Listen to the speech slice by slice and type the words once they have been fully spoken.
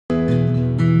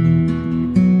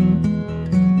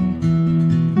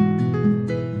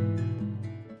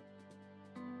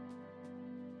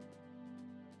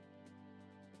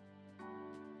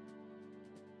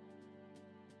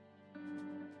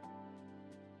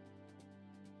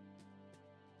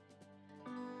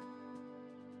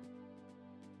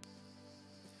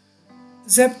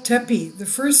Zep Tepi, the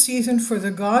first season for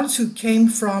the gods who came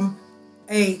from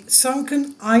a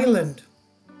sunken island.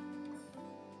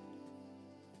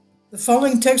 The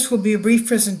following text will be a brief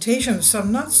presentation of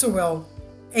some not so well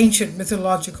ancient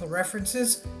mythological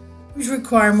references, which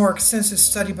require more extensive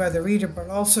study by the reader, but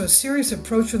also a serious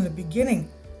approach from the beginning,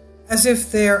 as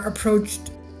if they're approached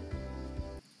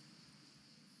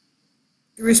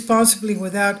irresponsibly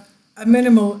without a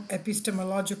minimal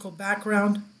epistemological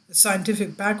background, the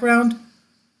scientific background.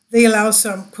 They allow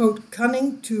some, quote,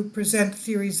 cunning to present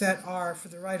theories that are, for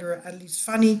the writer, at least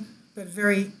funny, but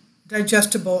very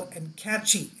digestible and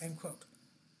catchy, end quote.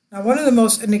 Now, one of the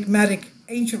most enigmatic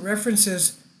ancient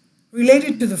references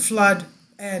related to the flood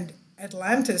and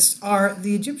Atlantis are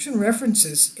the Egyptian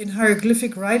references in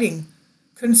hieroglyphic writing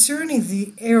concerning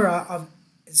the era of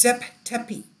Zep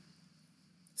Tepi.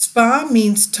 Spa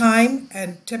means time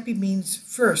and Tepi means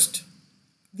first.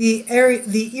 The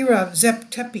era of Zep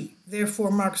Tepi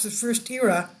therefore marks the first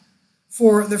era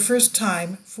for the first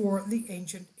time for the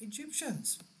ancient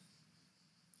Egyptians.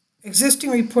 Existing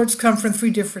reports come from three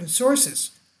different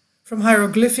sources: from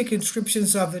hieroglyphic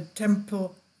inscriptions of the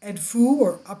Temple Edfu,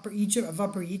 or Upper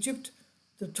Egypt,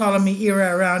 the Ptolemy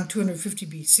era around 250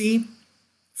 BC,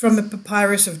 from the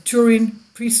papyrus of Turin,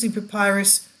 priestly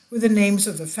papyrus with the names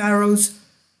of the pharaohs,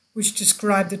 which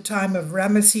describe the time of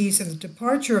Ramesses and the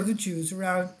departure of the Jews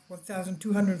around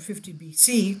 1250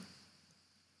 BC,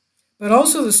 but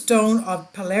also the stone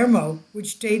of Palermo,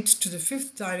 which dates to the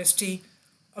 5th dynasty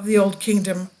of the Old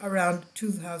Kingdom around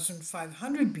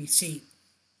 2500 BC.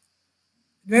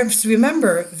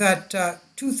 Remember that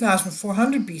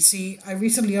 2400 BC, I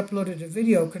recently uploaded a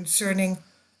video concerning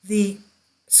the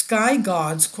sky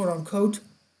gods, quote-unquote,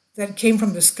 that came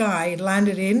from the sky and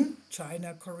landed in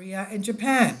China, Korea, and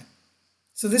Japan.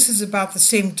 So this is about the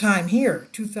same time here,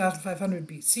 2500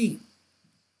 BC.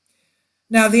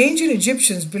 Now, the ancient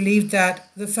Egyptians believed that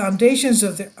the foundations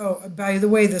of by the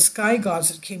way, the sky gods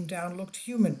that came down looked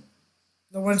human.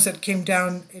 The ones that came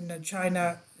down in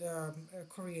China,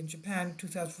 Korea, and Japan,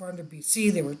 2400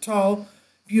 BC, they were tall,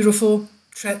 beautiful,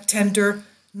 tender,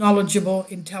 knowledgeable,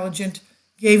 intelligent,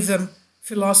 gave them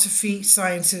philosophy,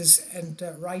 sciences, and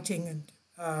writing, and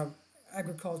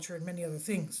agriculture, and many other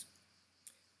things.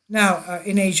 Now,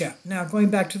 in Asia. Now, going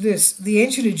back to this, the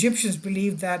ancient Egyptians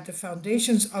believed that the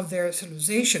foundations of their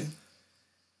civilization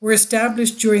were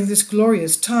established during this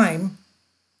glorious time,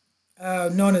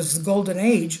 known as the Golden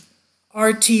Age.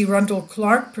 R.T. Rundle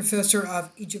Clark, professor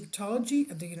of Egyptology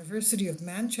at the University of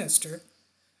Manchester,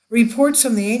 reports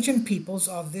on the ancient peoples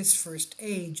of this first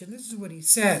age, and this is what he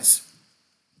says.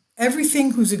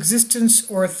 Everything whose existence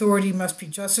or authority must be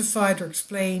justified or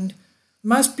explained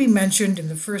must be mentioned in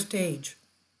the first age.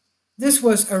 This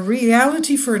was a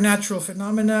reality for natural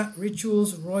phenomena,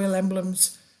 rituals, royal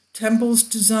emblems, temples,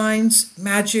 designs,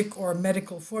 magic or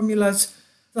medical formulas,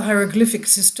 the hieroglyphic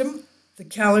system, the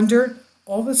calendar,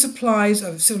 all the supplies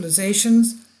of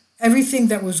civilizations. Everything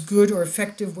that was good or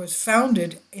effective was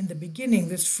founded in the beginning,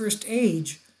 this first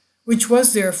age, which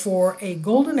was therefore a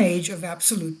golden age of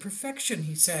absolute perfection,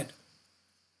 he said.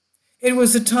 It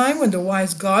was the time when the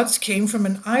wise gods came from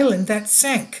an island that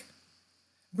sank,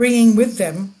 bringing with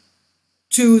them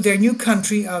to their new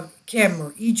country of Kem,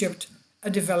 or Egypt, a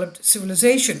developed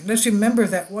civilization. Let's remember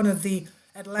that one of the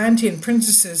Atlantean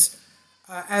princesses,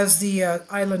 as the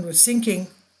island was sinking,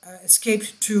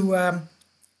 escaped to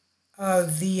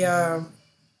the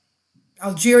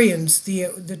Algerians.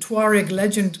 The Tuareg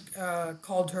legend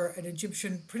called her an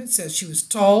Egyptian princess. She was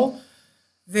tall,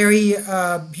 very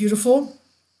beautiful,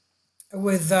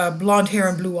 with blonde hair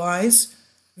and blue eyes,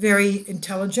 very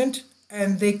intelligent,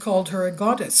 and they called her a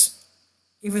goddess,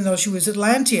 even though she was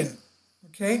Atlantean,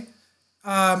 okay?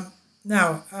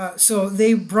 So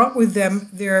they brought with them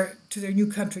to their new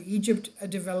country, Egypt, a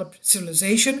developed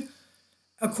civilization.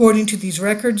 According to these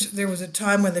records, there was a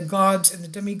time when the gods and the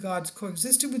demigods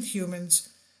coexisted with humans,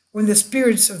 when the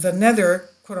spirits of the nether,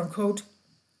 quote-unquote,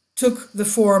 took the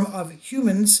form of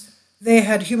humans. They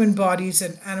had human bodies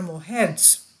and animal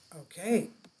heads. Okay.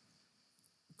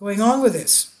 Going on with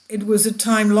this, it was a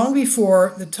time long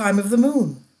before the time of the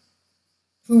moon.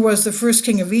 Who was the first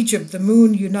king of Egypt? The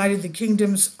moon united the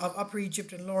kingdoms of Upper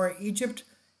Egypt and Lower Egypt,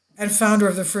 and founder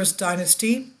of the first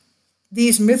dynasty.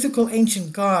 These mythical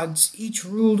ancient gods each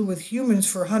ruled with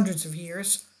humans for hundreds of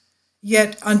years,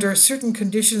 yet under certain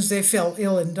conditions they fell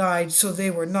ill and died, so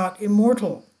they were not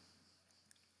immortal.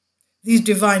 These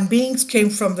divine beings came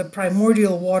from the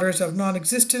primordial waters of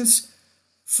non-existence,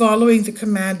 following the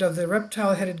command of the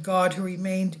reptile-headed god who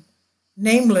remained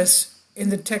nameless in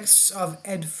the texts of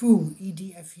Edfu,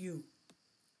 E-D-F-U.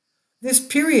 This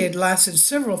period lasted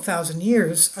several thousand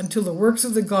years until the works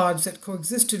of the gods that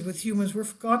coexisted with humans were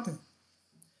forgotten.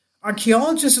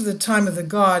 Archaeologists of the time of the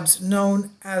gods, known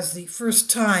as the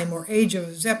first time or age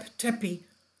of Zep Tepi,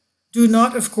 do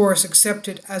not, of course, accept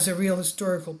it as a real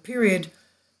historical period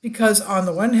because, on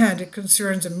the one hand, it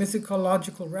concerns a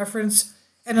mythological reference,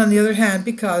 and on the other hand,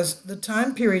 because the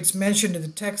time periods mentioned in the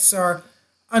texts are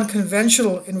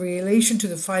unconventional in relation to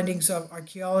the findings of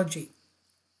archaeology.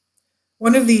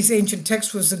 One of these ancient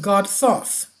texts was the god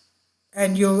Thoth,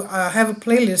 and you'll have a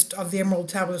playlist of the Emerald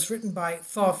Tablets written by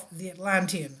Thoth the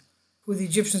Atlantean, who the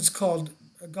Egyptians called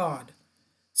a god.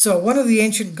 So one of the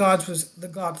ancient gods was the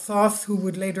god Thoth, who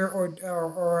would later,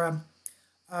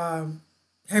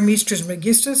 Hermes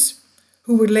Trismegistus,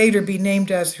 who would later be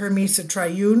named as Hermes the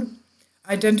Triune,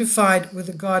 identified with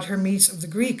the god Hermes of the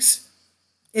Greeks.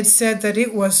 It's said that he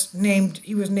was named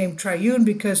Triune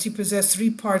because he possessed three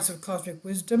parts of cosmic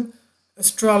wisdom: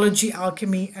 astrology,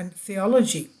 alchemy, and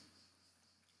theology.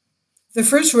 The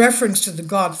first reference to the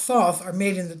god Thoth are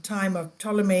made in the time of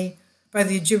Ptolemy by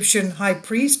the Egyptian high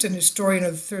priest and historian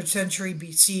of the 3rd century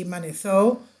BC,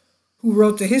 Manetho, who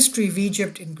wrote the history of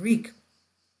Egypt in Greek.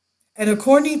 And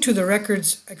according to the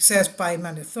records accessed by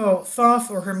Manetho,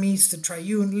 Thoth, or Hermes the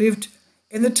Triune, lived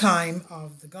in the time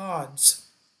of the gods.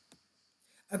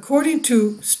 According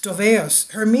to Stoveus,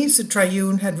 Hermes the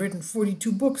Triune had written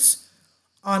 42 books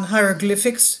on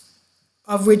hieroglyphics,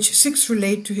 of which 6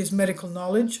 relate to his medical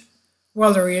knowledge,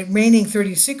 while the remaining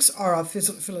 36 are of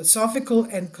philosophical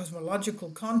and cosmological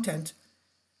content.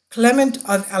 Clement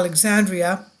of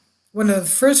Alexandria, one of the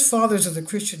first fathers of the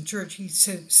Christian Church,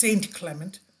 Saint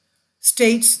Clement,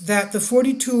 states that the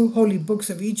 42 holy books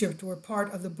of Egypt were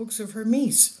part of the books of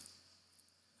Hermes.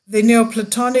 The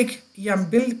Neoplatonic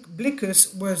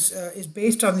Iamblichus is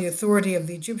based on the authority of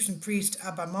the Egyptian priest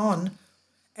Abamon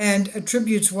and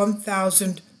attributes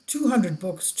 1,200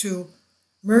 books to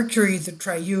Mercury the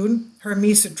Triune,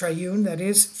 Hermes the Triune, that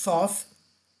is, Thoth.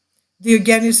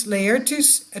 Diogenes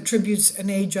Laertius attributes an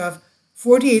age of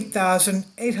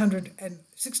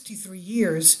 48,863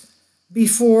 years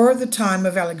before the time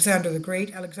of Alexander the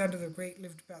Great. Alexander the Great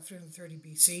lived about 330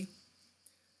 BC.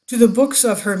 To the books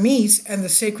of Hermes and the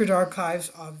sacred archives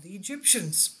of the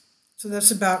Egyptians. So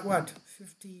that's about,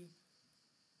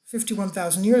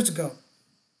 51,000 years ago.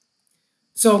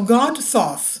 So God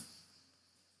Thoth,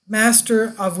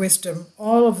 master of wisdom,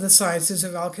 all of the sciences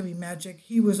of alchemy, magic,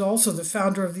 he was also the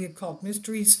founder of the occult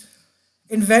mysteries,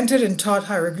 invented and taught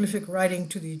hieroglyphic writing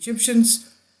to the Egyptians.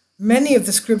 Many of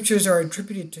the scriptures are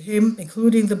attributed to him,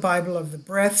 including the Bible of the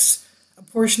Breaths, a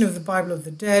portion of the Bible of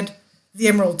the Dead, the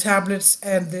Emerald Tablets,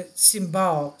 and the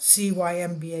Cymbal,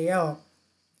 Cymbal.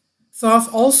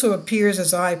 Thoth also appears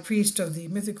as a high priest of the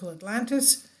mythical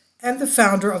Atlantis and the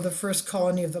founder of the first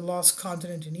colony of the lost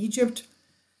continent in Egypt,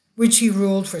 which he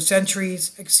ruled for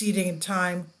centuries, exceeding in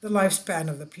time the lifespan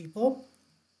of the people.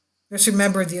 Let's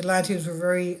remember the Atlanteans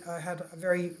had a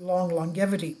very long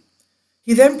longevity.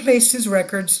 He then placed his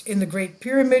records in the Great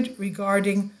Pyramid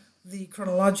regarding the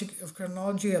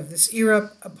chronology of this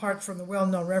era, apart from the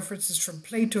well-known references from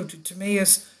Plato to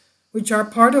Timaeus, which are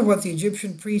part of what the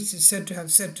Egyptian priest is said to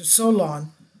have said to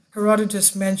Solon.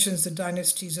 Herodotus mentions the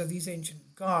dynasties of these ancient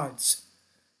gods.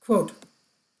 Quote,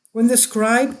 when the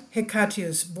scribe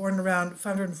Hecatius, born around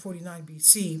 549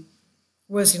 BC,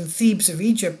 was in Thebes of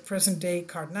Egypt, present-day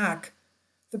Karnak,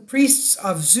 the priests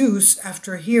of Zeus,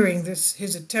 after hearing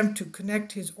his attempt to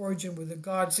connect his origin with the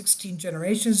god 16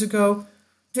 generations ago,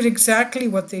 did exactly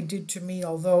what they did to me,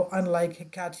 although, unlike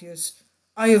Hecatius,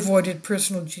 I avoided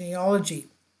personal genealogy.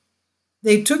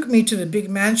 They took me to the big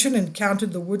mansion and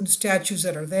counted the wooden statues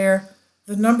that are there.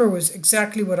 The number was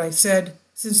exactly what I said,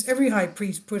 since every high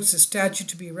priest puts a statue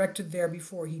to be erected there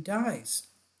before he dies.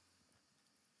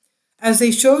 As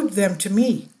they showed them to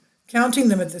me, counting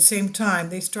them at the same time,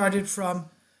 they started from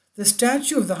the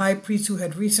statue of the high priest who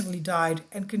had recently died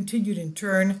and continued in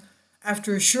turn,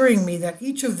 after assuring me that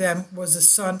each of them was the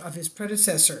son of his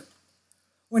predecessor.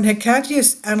 When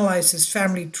Hecatius analyzed his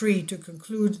family tree to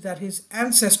conclude that his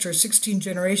ancestor 16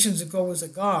 generations ago was a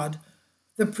god,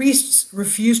 the priests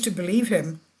refused to believe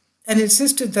him and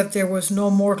insisted that there was no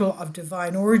mortal of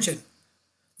divine origin.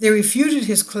 They refuted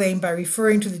his claim by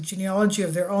referring to the genealogy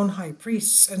of their own high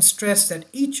priests and stressed that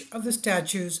each of the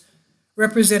statues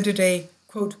represented a,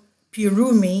 quote,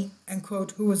 Pirumi, end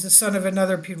quote, who was the son of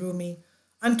another Pirumi,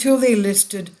 until they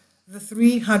listed the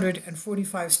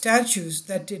 345 statues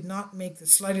that did not make the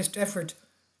slightest effort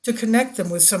to connect them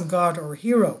with some god or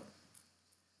hero.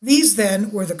 These,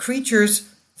 then, were the creatures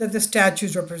that the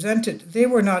statues represented. They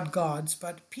were not gods,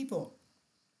 but people.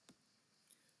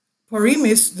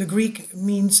 Porimis, the Greek,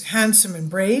 means handsome and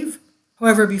brave.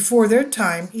 However, before their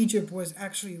time, Egypt was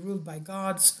actually ruled by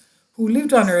gods who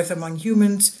lived on earth among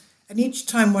humans, and each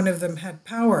time one of them had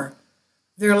power.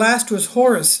 Their last was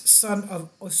Horus, son of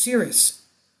Osiris.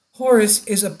 Horus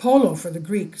is Apollo for the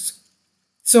Greeks.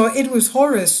 So it was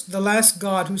Horus, the last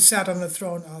god who sat on the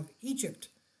throne of Egypt,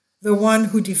 the one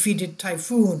who defeated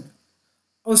Typhoon.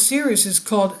 Osiris is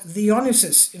called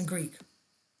Dionysus in Greek.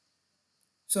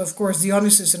 So, of course,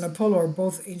 Dionysus and Apollo are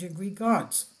both ancient Greek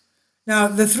gods. Now,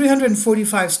 the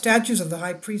 345 statues of the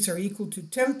high priests are equal to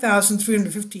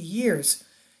 10,350 years,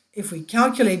 if we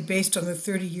calculate based on the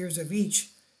 30 years of each.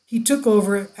 He took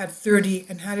over at 30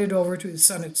 and handed over to his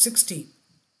son at 60.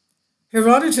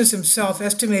 Herodotus himself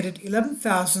estimated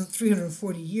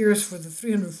 11,340 years for the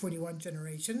 341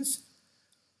 generations.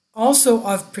 Also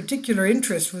of particular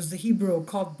interest was the Hebrew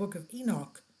occult book of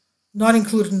Enoch, not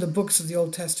included in the books of the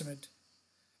Old Testament.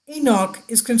 Enoch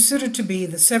is considered to be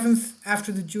the seventh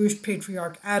after the Jewish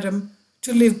patriarch Adam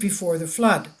to live before the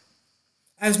flood.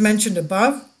 As mentioned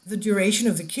above, the duration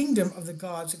of the kingdom of the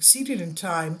gods exceeded in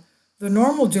time the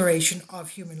normal duration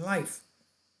of human life.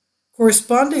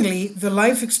 Correspondingly, the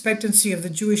life expectancy of the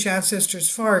Jewish ancestors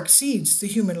far exceeds the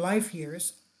human life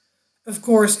years. Of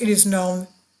course, it is known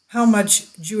how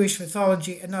much Jewish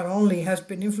mythology, and not only, has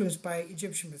been influenced by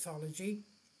Egyptian mythology.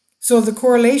 So the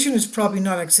correlation is probably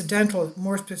not accidental.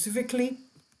 More specifically,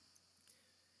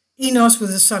 Enos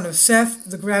was the son of Seth,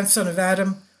 the grandson of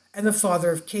Adam, and the father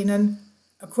of Canaan.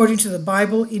 According to the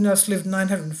Bible, Enos lived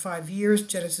 905 years,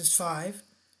 Genesis 5.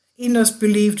 Enos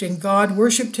believed in God,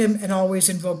 worshipped him, and always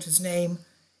invoked his name.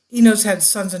 Enos had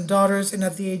sons and daughters, and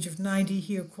at the age of 90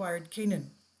 he acquired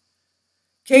Canaan.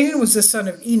 Canaan was the son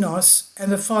of Enos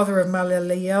and the father of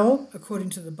Malaleel. According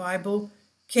to the Bible,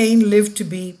 Cain lived to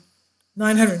be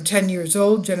 910 years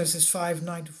old, Genesis 5,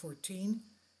 9-14.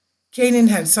 Canaan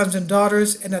had sons and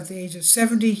daughters, and at the age of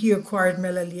 70 he acquired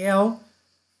Malaleel.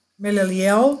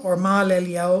 Malaleel, or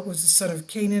Malaleel, was the son of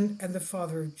Canaan and the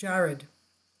father of Jared.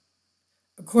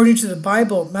 According to the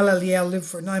Bible, Malaleel lived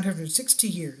for 960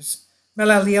 years.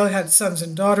 Malaleel had sons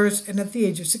and daughters, and at the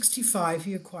age of 65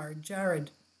 he acquired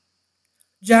Jared.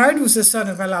 Jared was the son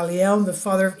of Malaleel and the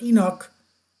father of Enoch.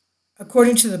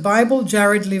 According to the Bible,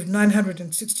 Jared lived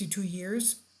 962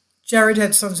 years. Jared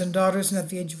had sons and daughters, and at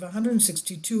the age of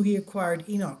 162 he acquired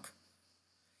Enoch.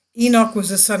 Enoch was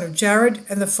the son of Jared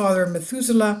and the father of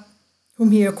Methuselah,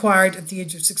 whom he acquired at the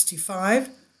age of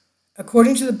 65.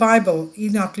 According to the Bible,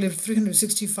 Enoch lived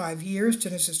 365 years,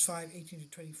 Genesis 5,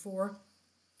 18-24.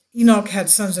 Enoch had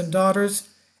sons and daughters,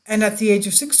 and at the age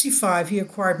of 65 he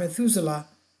acquired Methuselah.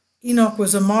 Enoch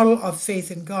was a model of faith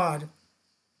in God.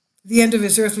 The end of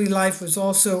his earthly life was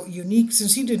also unique,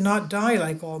 since he did not die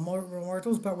like all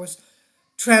mortals, but was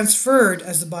transferred,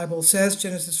 as the Bible says,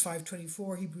 Genesis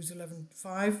 5:24, Hebrews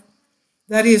 11:5.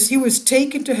 That is, he was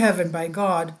taken to heaven by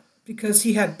God because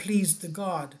he had pleased the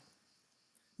God.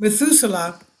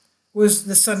 Methuselah was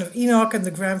the son of Enoch and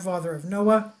the grandfather of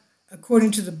Noah.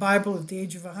 According to the Bible, at the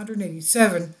age of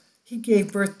 187, he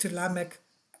gave birth to Lamech,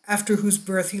 after whose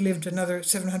birth he lived another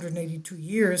 782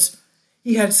 years.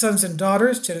 He had sons and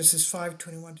daughters, Genesis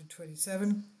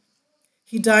 5:21-27.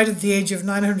 He died at the age of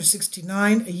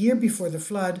 969, a year before the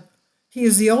flood. He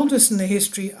is the oldest in the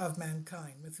history of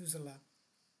mankind, Methuselah.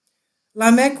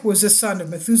 Lamech was the son of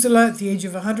Methuselah. At the age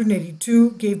of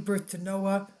 182, gave birth to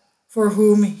Noah, for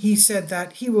whom he said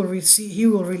that he will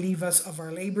relieve us of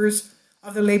our labors,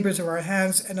 of the labors of our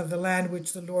hands, and of the land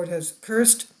which the Lord has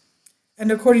cursed.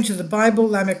 And according to the Bible,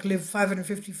 Lamech lived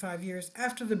 555 years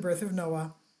after the birth of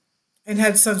Noah, and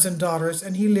had sons and daughters,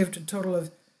 and he lived a total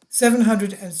of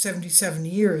 777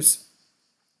 years.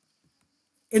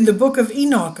 In the book of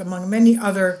Enoch, among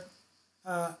other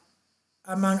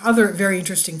very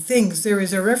interesting things, there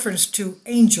is a reference to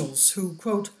angels who,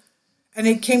 quote, "And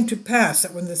it came to pass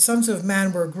that when the sons of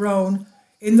man were grown,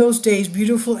 in those days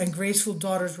beautiful and graceful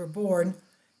daughters were born,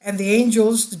 and the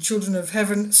angels, the children of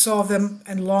heaven, saw them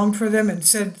and longed for them, and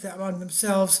said among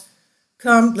themselves,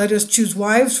 Come, let us choose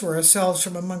wives for ourselves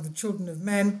from among the children of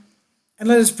men, and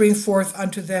let us bring forth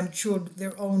unto them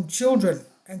their own children."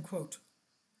 End quote.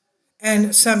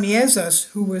 And Samiezas,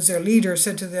 who was their leader,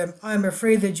 said to them, "I am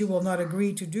afraid that you will not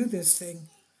agree to do this thing,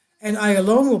 and I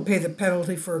alone will pay the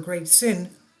penalty for a great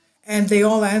sin." And they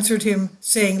all answered him,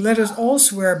 saying, "Let us all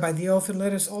swear by the oath, and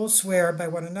let us all swear by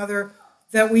one another,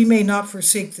 that we may not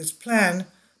forsake this plan,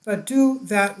 but do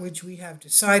that which we have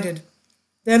decided."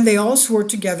 Then they all swore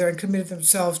together and committed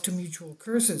themselves to mutual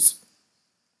curses.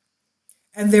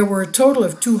 And there were a total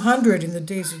of 200 in the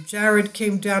days of Jared,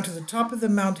 came down to the top of the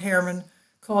Mount Hermon,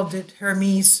 called it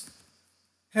Hermes,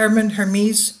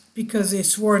 because they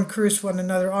swore and cursed one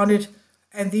another on it,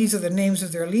 and these are the names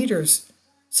of their leaders: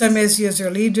 Samesi is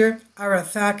their leader,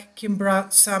 Arathak, Kimbra,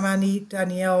 Samani,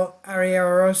 Daniel,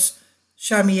 Arieros,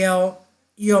 Shamiel,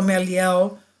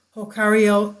 Iomeliel,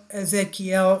 Hokariel,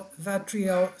 Ezekiel,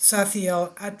 Vatriel,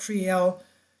 Sathiel, Atriel,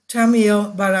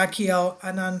 Tamiel, Barakiel,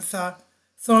 Anantha,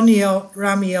 Thoniel,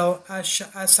 Ramiel,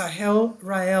 Asahel,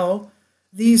 Rael.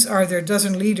 These are their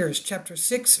dozen leaders, chapter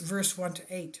 6, verse 1 to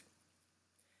 8.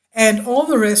 And all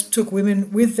the rest took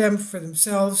women with them for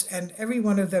themselves, and every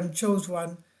one of them chose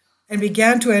one, and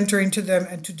began to enter into them,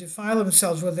 and to defile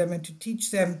themselves with them, and to teach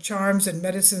them charms and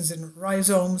medicines and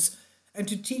rhizomes, and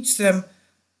to teach them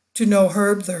to know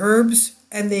the herbs.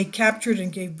 And they captured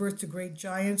and gave birth to great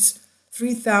giants,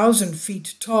 3,000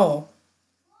 feet tall,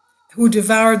 who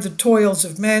devoured the toils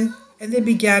of men. And they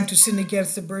began to sin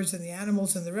against the birds and the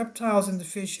animals and the reptiles and the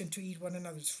fish, and to eat one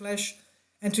another's flesh,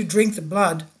 and to drink the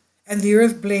blood. And the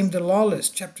earth blamed the lawless,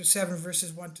 chapter 7,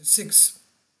 verses 1 to 6.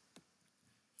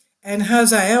 And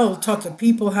Hazael taught the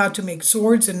people how to make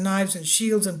swords and knives and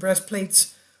shields and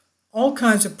breastplates, all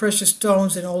kinds of precious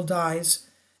stones and old dyes.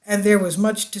 And there was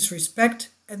much disrespect,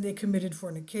 and they committed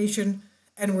fornication,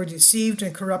 and were deceived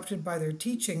and corrupted by their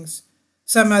teachings.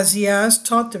 Samazias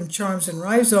taught them charms and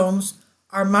rhizomes.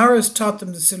 Armaras taught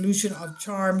them the solution of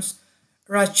charms.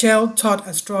 Rachel taught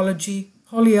astrology.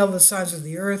 Holiel the signs of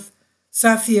the earth.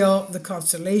 Sathiel the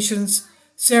constellations.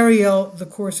 Sariel the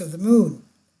course of the moon.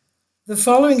 The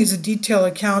following is a detailed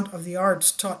account of the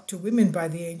arts taught to women by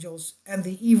the angels, and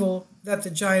the evil that the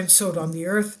giants sowed on the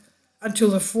earth, until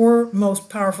the four most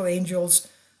powerful angels,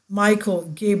 Michael,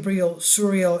 Gabriel,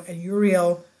 Suriel, and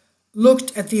Uriel,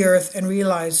 looked at the earth and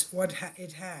realized what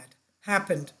it had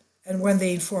happened, and when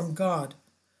they informed God.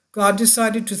 God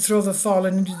decided to throw the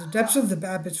fallen into the depths of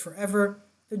the abyss forever,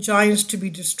 the giants to be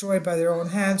destroyed by their own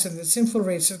hands, and the sinful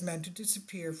race of men to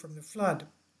disappear from the flood.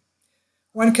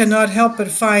 One cannot help but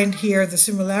find here the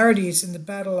similarities in the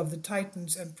battle of the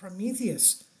Titans and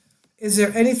Prometheus. Is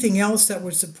there anything else that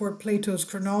would support Plato's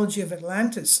chronology of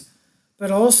Atlantis,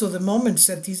 but also the moments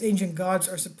that these ancient gods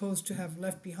are supposed to have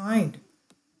left behind?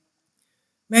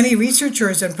 Many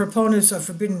researchers and proponents of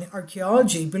forbidden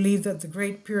archaeology believe that the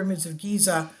Great Pyramids of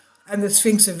Giza and the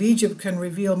Sphinx of Egypt can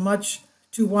reveal much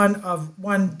to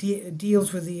one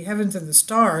deals with the heavens and the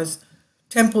stars.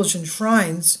 Temples and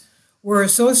shrines were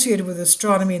associated with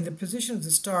astronomy and the position of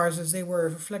the stars as they were a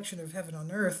reflection of heaven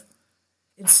on earth.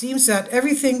 It seems that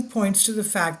everything points to the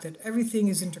fact that everything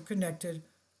is interconnected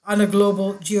on a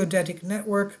global geodetic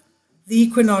network. The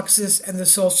equinoxes and the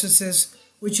solstices,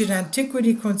 which in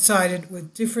antiquity coincided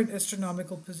with different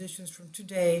astronomical positions from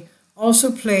today,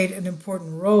 also played an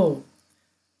important role.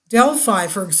 Delphi,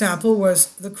 for example, was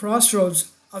the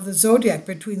crossroads of the zodiac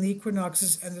between the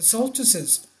equinoxes and the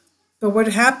solstices. But what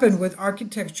happened with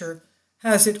architecture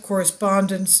has its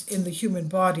correspondence in the human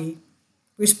body.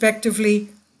 Respectively,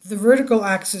 the vertical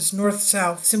axis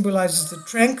north-south symbolizes the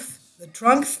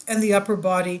trunk, and the upper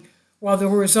body, while the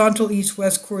horizontal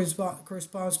east-west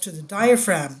corresponds to the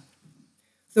diaphragm.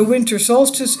 The winter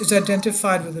solstice is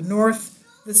identified with the north,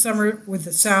 the summer with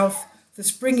the south, the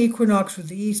spring equinox with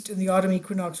the east, and the autumn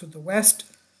equinox with the west.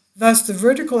 Thus, the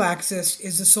vertical axis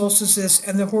is the solstices,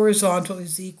 and the horizontal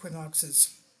is the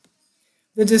equinoxes.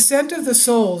 The descent of the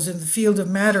souls in the field of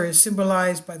matter is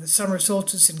symbolized by the summer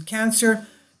solstice in Cancer,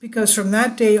 because from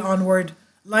that day onward,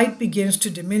 light begins to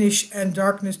diminish and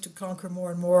darkness to conquer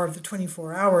more and more of the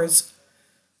 24 hours.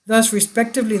 Thus,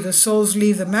 respectively, the souls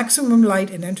leave the maximum light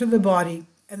and enter the body,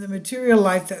 and the material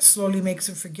life that slowly makes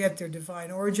them forget their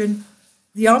divine origin.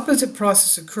 The opposite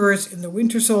process occurs in the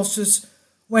winter solstice,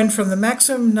 when from the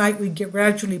maximum night we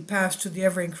gradually pass to the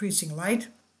ever-increasing light.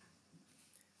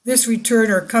 This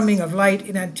return or coming of light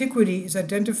in antiquity is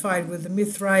identified with the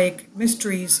Mithraic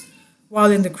mysteries, while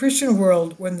in the Christian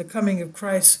world, when the coming of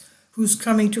Christ, whose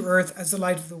coming to earth as the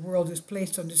light of the world, is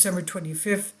placed on December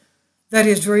 25th, that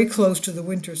is very close to the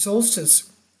winter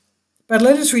solstice. But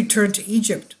let us return to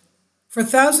Egypt. For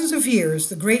thousands of years,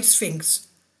 the Great Sphinx,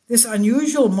 this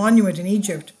unusual monument in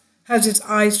Egypt, has its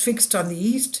eyes fixed on the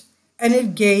east, and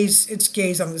its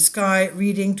gaze on the sky,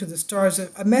 reading to the stars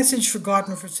a message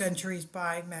forgotten for centuries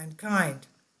by mankind.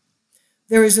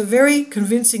 There is a very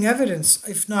convincing evidence,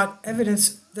 if not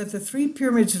evidence, that the three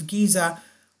pyramids of Giza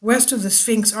west of the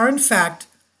Sphinx are in fact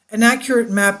an accurate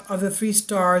map of the three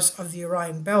stars of the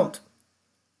Orion Belt.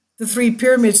 The three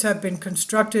pyramids have been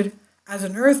constructed as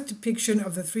an Earth depiction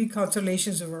of the three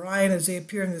constellations of Orion as they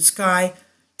appear in the sky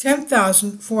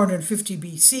 10,450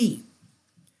 BC.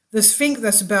 The Sphinx,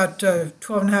 that's about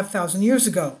 12,500 years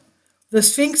ago. The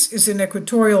Sphinx is an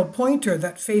equatorial pointer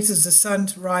that faces the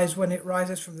sun's rise when it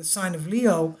rises from the sign of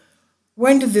Leo.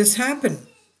 When did this happen?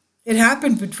 It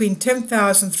happened between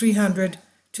 10,300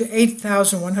 to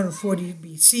 8140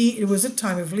 BC, it was the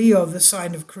time of Leo, the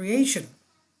sign of creation.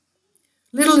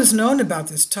 Little is known about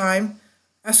this time.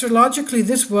 Astrologically,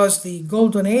 this was the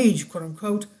golden age, quote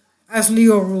unquote, as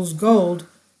Leo rules gold.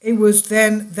 It was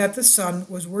then that the sun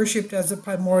was worshipped as the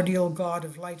primordial god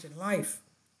of light and life.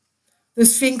 The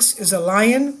Sphinx is a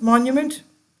lion monument,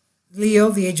 Leo,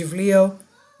 the age of Leo,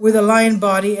 with a lion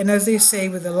body, and as they say,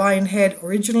 with a lion head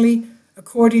originally.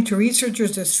 According to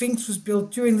researchers, the Sphinx was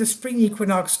built during the spring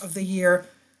equinox of the year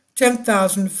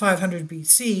 10,500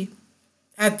 BC.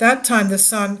 At that time, the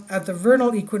sun at the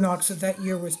vernal equinox of that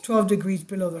year was 12 degrees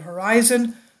below the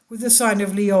horizon, with the sign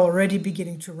of Leo already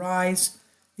beginning to rise.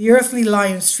 The earthly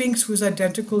lion Sphinx was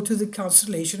identical to the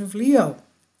constellation of Leo.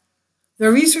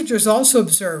 The researchers also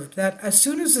observed that as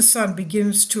soon as the sun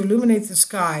begins to illuminate the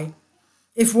sky,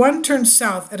 if one turns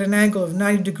south at an angle of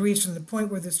 90 degrees from the point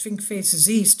where the Sphinx faces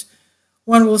east,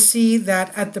 one will see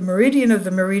that at the meridian of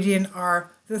the meridian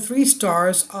are the 3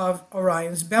 stars of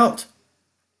Orion's belt.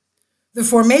 The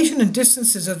formation and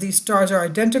distances of these stars are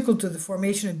identical to the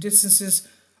formation and distances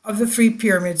of the 3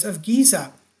 pyramids of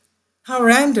Giza. How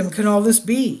random can all this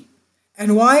be?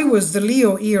 And why was the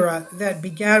Leo era that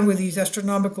began with these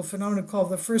astronomical phenomena called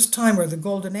the first time, or the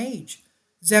Golden Age?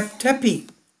 Zep Tepi.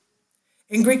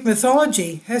 In Greek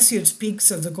mythology, Hesiod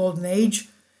speaks of the Golden Age.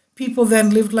 People then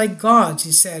lived like gods,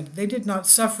 he said. They did not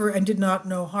suffer and did not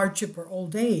know hardship or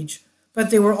old age, but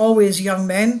they were always young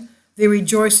men. They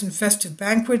rejoiced in festive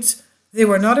banquets. They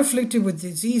were not afflicted with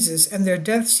diseases, and their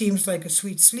death seems like a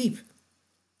sweet sleep.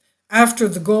 After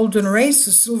the golden race,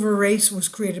 the silver race was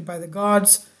created by the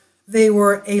gods. They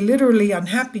were a literally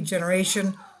unhappy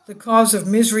generation. The cause of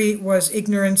misery was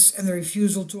ignorance and the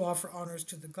refusal to offer honors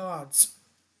to the gods.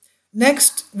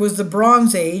 Next was the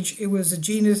Bronze Age. It was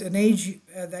an age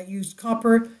that used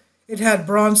copper. It had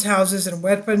bronze houses and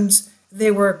weapons. They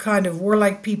were a kind of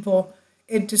warlike people.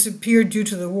 It disappeared due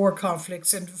to the war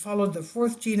conflicts and followed the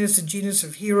 4th genus, the genus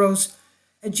of heroes,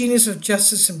 a genus of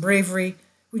justice and bravery,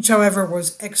 which, however,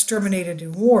 was exterminated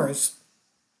in wars.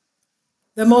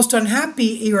 The most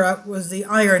unhappy era was the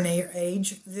Iron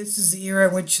Age. This is the era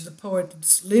in which the poet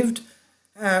lived.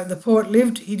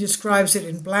 He describes it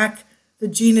in black. The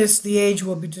genus, the age,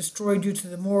 will be destroyed due to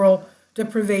the moral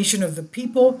deprivation of the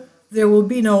people. There will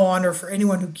be no honor for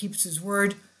anyone who keeps his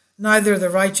word, neither the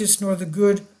righteous nor the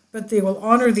good, but they will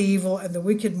honor the evil and the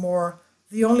wicked more.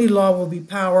 The only law will be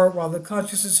power, while the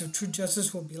consciousness of true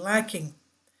justice will be lacking.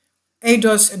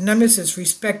 Eidos and Nemesis,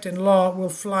 respect and law, will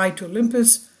fly to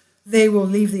Olympus. They will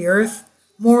leave the earth.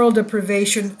 Moral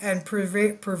deprivation and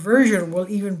perversion will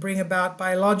even bring about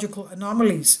biological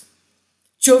anomalies.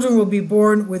 Children will be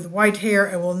born with white hair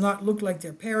and will not look like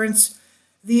their parents.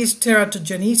 These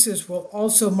teratogenesis will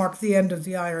also mark the end of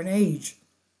the Iron Age.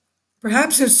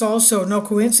 Perhaps it's also no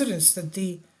coincidence that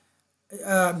the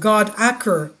god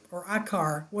Akar, or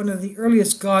Akar, one of the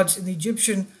earliest gods in the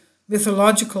Egyptian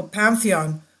mythological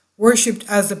pantheon, worshipped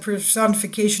as the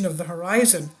personification of the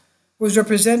horizon, was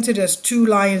represented as 2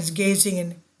 lions gazing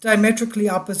in diametrically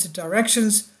opposite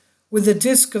directions, with the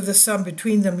disk of the sun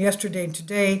between them yesterday and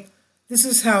today. This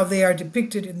is how they are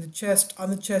depicted on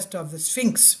the chest of the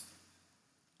Sphinx.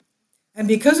 And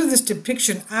because of this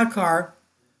depiction, Akar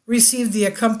received the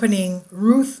accompanying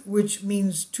Ruth, which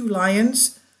means 2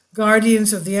 lions,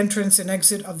 guardians of the entrance and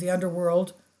exit of the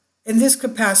underworld. In this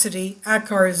capacity,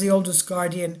 Akar is the oldest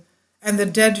guardian, and the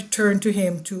dead turn to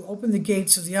him to open the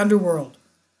gates of the underworld.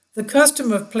 The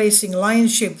custom of placing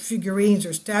lion-shaped figurines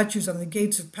or statues on the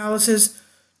gates of palaces,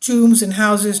 tombs, and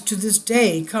houses to this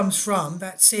day comes from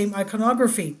that same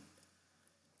iconography.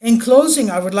 In closing,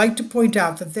 I would like to point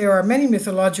out that there are many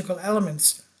mythological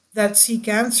elements that seek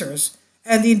answers,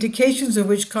 and the indications of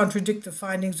which contradict the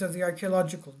findings of the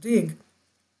archaeological dig.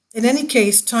 In any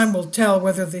case, time will tell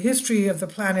whether the history of the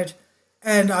planet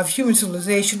and of human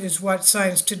civilization is what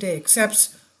science today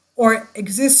accepts, or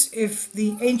exists if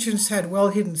the ancients had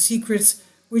well-hidden secrets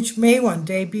which may one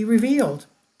day be revealed.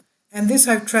 And this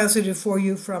I've translated for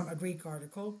you from a Greek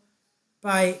article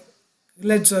by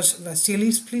Ledzos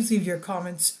Vasilis. Please leave your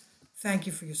comments. Thank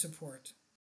you for your support.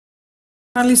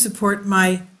 Kindly support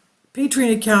my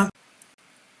Patreon account.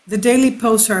 The daily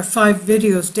posts are 5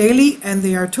 videos daily, and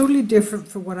they are totally different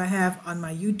from what I have on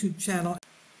my YouTube channel.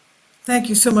 Thank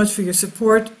you so much for your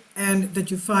support and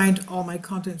that you find all my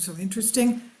content so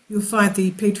interesting. You'll find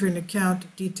the Patreon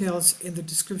account details in the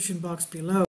description box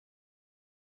below.